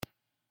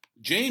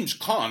James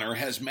Conner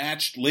has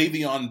matched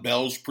Le'Veon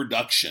Bell's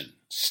production.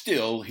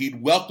 Still,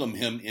 he'd welcome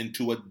him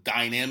into a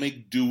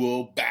dynamic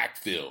duo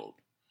backfield.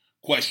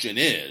 Question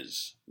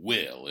is,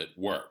 will it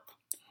work?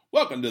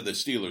 Welcome to the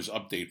Steelers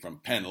update from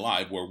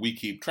Pennlive, where we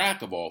keep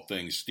track of all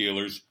things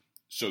Steelers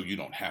so you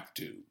don't have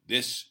to.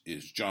 This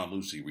is John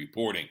Lucy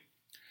reporting.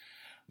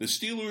 The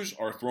Steelers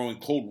are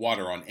throwing cold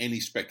water on any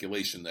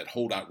speculation that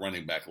holdout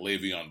running back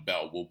Le'Veon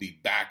Bell will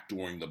be back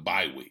during the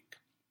bye week.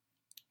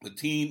 The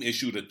team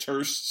issued a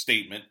terse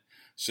statement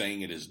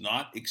saying it is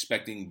not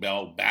expecting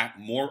Bell back.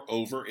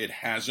 Moreover, it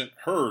hasn't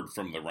heard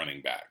from the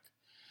running back.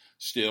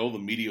 Still, the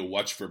media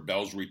watch for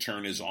Bell's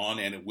return is on,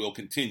 and it will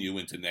continue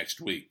into next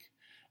week.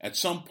 At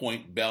some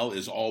point, Bell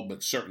is all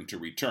but certain to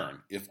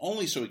return, if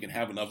only so he can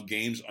have enough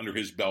games under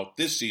his belt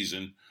this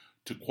season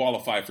to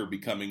qualify for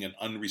becoming an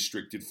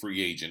unrestricted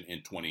free agent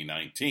in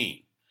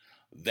 2019.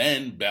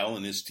 Then Bell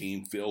and his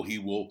team feel he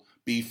will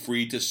be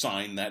free to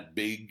sign that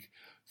big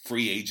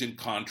free agent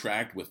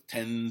contract with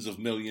tens of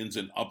millions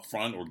in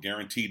upfront or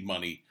guaranteed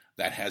money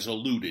that has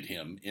eluded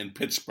him in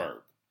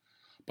Pittsburgh.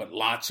 But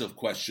lots of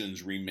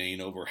questions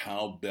remain over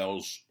how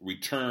Bell's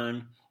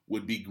return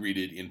would be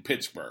greeted in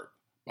Pittsburgh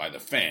by the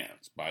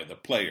fans, by the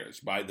players,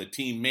 by the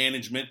team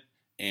management,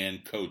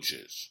 and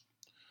coaches.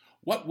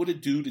 What would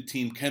it do to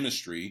team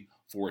chemistry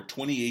for a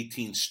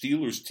 2018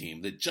 Steelers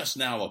team that just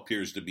now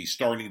appears to be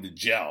starting to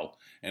gel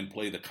and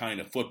play the kind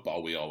of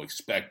football we all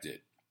expected?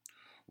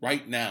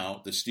 Right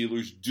now, the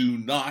Steelers do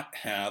not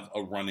have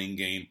a running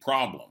game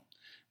problem.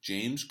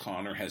 James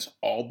Conner has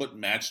all but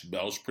matched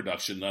Bell's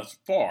production thus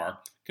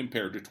far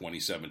compared to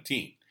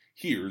 2017.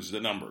 Here's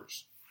the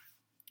numbers.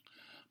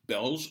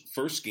 Bell's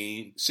first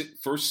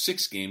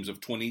 6 games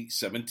of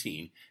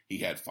 2017, he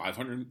had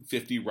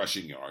 550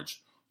 rushing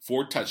yards,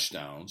 4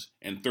 touchdowns,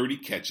 and 30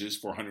 catches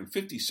for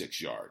 156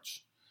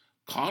 yards.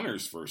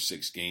 Conner's first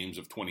 6 games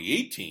of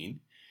 2018,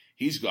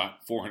 he's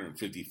got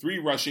 453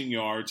 rushing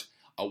yards,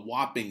 a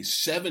whopping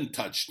 7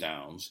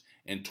 touchdowns,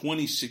 and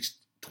 26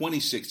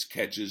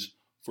 catches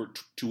for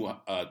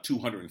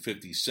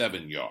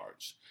 257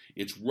 yards.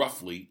 It's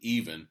roughly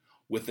even,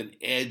 with an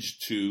edge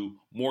to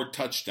more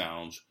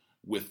touchdowns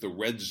with the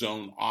red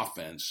zone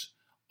offense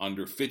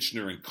under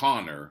Fitchner and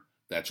Conner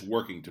that's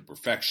working to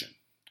perfection.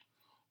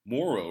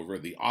 Moreover,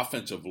 the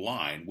offensive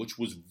line, which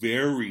was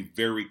very,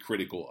 very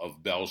critical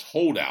of Bell's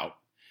holdout,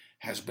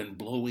 has been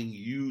blowing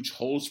huge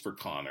holes for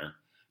Conner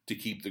to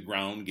keep the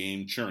ground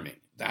game churning.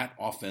 That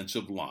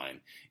offensive line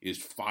is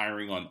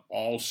firing on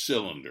all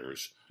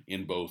cylinders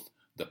in both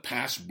the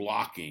pass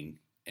blocking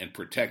and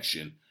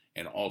protection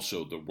and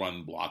also the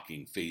run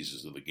blocking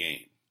phases of the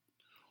game.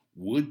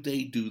 Would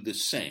they do the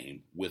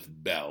same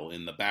with Bell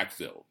in the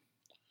backfield?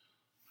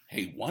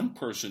 Hey, one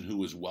person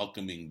who is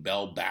welcoming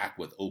Bell back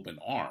with open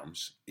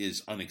arms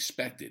is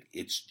unexpected.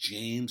 It's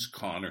James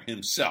Conner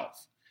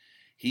himself.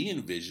 He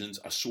envisions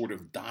a sort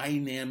of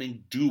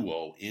dynamic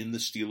duo in the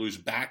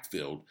Steelers'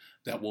 backfield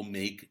that will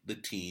make the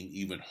team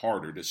even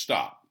harder to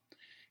stop.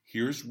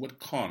 Here's what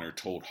Conner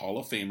told Hall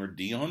of Famer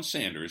Deion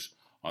Sanders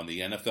on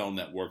the NFL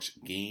Network's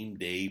Game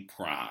Day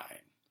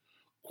Prime.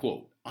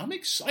 Quote, "I'm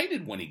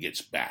excited when he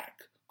gets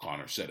back,"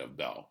 Conner said of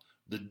Bell.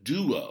 "The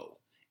duo.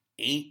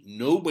 Ain't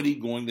nobody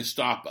going to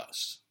stop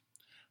us.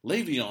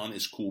 Le'Veon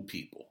is cool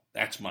people.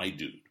 That's my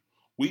dude.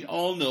 We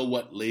all know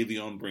what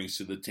Le'Veon brings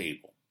to the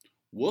table.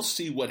 We'll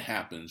see what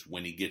happens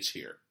when he gets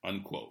here,"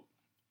 unquote.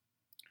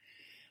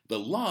 The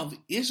love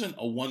isn't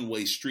a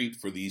one-way street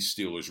for these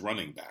Steelers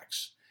running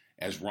backs.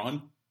 As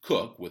Ron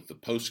Cook with the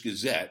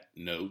Post-Gazette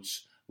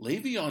notes,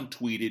 Le'Veon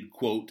tweeted,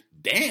 quote,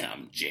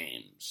 "Damn,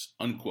 James,"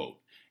 unquote,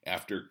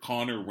 after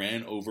Conner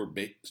ran over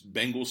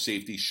Bengal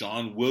safety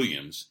Sean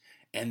Williams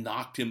and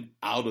knocked him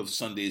out of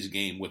Sunday's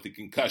game with a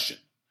concussion.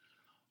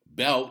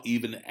 Bell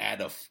even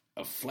added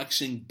a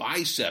flexing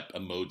bicep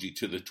emoji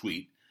to the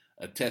tweet,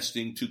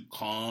 attesting to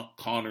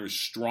Conner's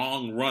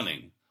strong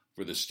running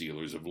for the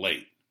Steelers of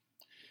late.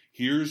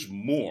 Here's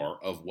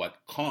more of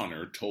what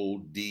Conner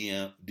told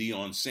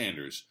Deion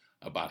Sanders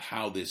about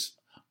how this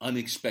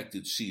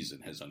unexpected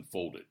season has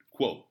unfolded.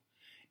 Quote,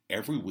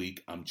 "Every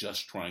week I'm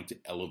just trying to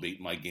elevate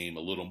my game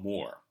a little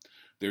more.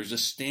 There's a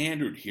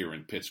standard here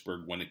in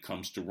Pittsburgh when it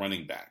comes to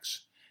running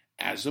backs.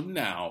 As of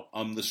now,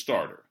 I'm the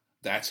starter.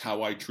 That's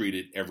how I treat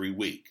it every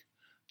week.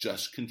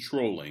 Just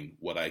controlling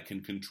what I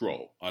can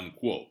control,"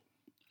 unquote.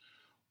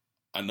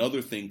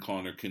 Another thing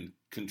Conner can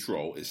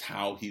control is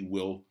how he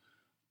will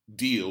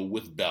deal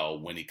with Bell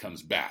when he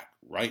comes back.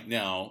 Right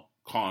now,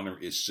 Conner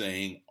is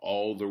saying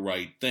all the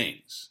right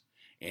things,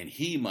 and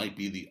he might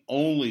be the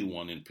only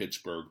one in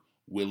Pittsburgh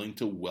willing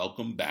to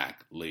welcome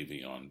back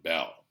Le'Veon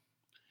Bell.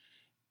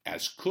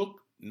 As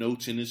Cook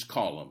notes in his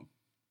column,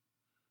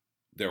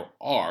 there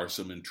are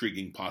some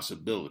intriguing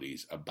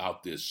possibilities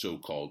about this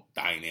so-called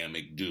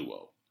dynamic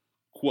duo.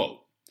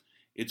 Quote,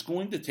 "It's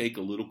going to take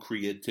a little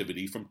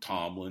creativity from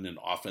Tomlin and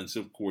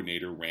offensive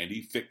coordinator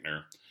Randy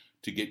Fichtner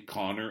to get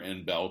Conner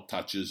and Bell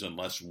touches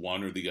unless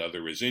one or the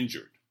other is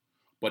injured.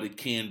 But it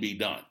can be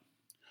done.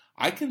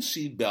 I can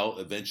see Bell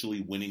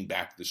eventually winning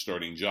back the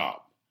starting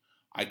job.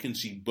 I can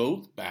see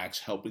both backs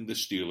helping the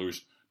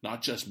Steelers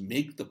not just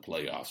make the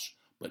playoffs,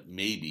 but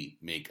maybe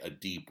make a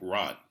deep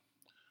run.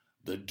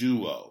 The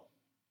duo,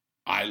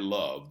 I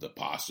love the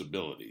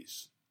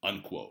possibilities,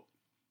 unquote.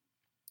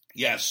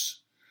 Yes,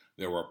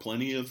 there are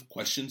plenty of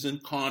questions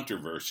and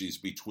controversies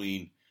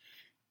between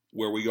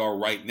where we are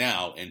right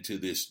now and to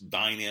this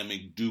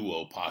dynamic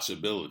duo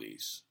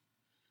possibilities.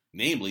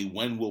 Namely,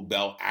 when will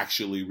Bell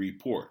actually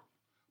report?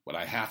 But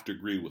I have to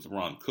agree with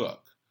Ron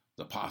Cook.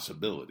 The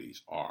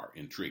possibilities are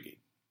intriguing.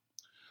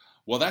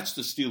 Well, that's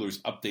the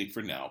Steelers update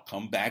for now.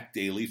 Come back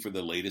daily for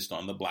the latest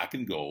on the black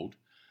and gold.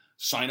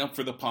 Sign up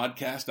for the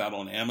podcast out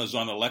on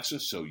Amazon Alexa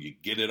so you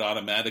get it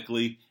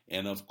automatically.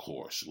 And of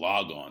course,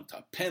 log on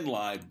to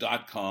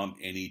Pennlive.com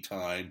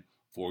anytime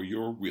for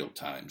your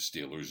real-time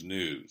Steelers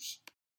news.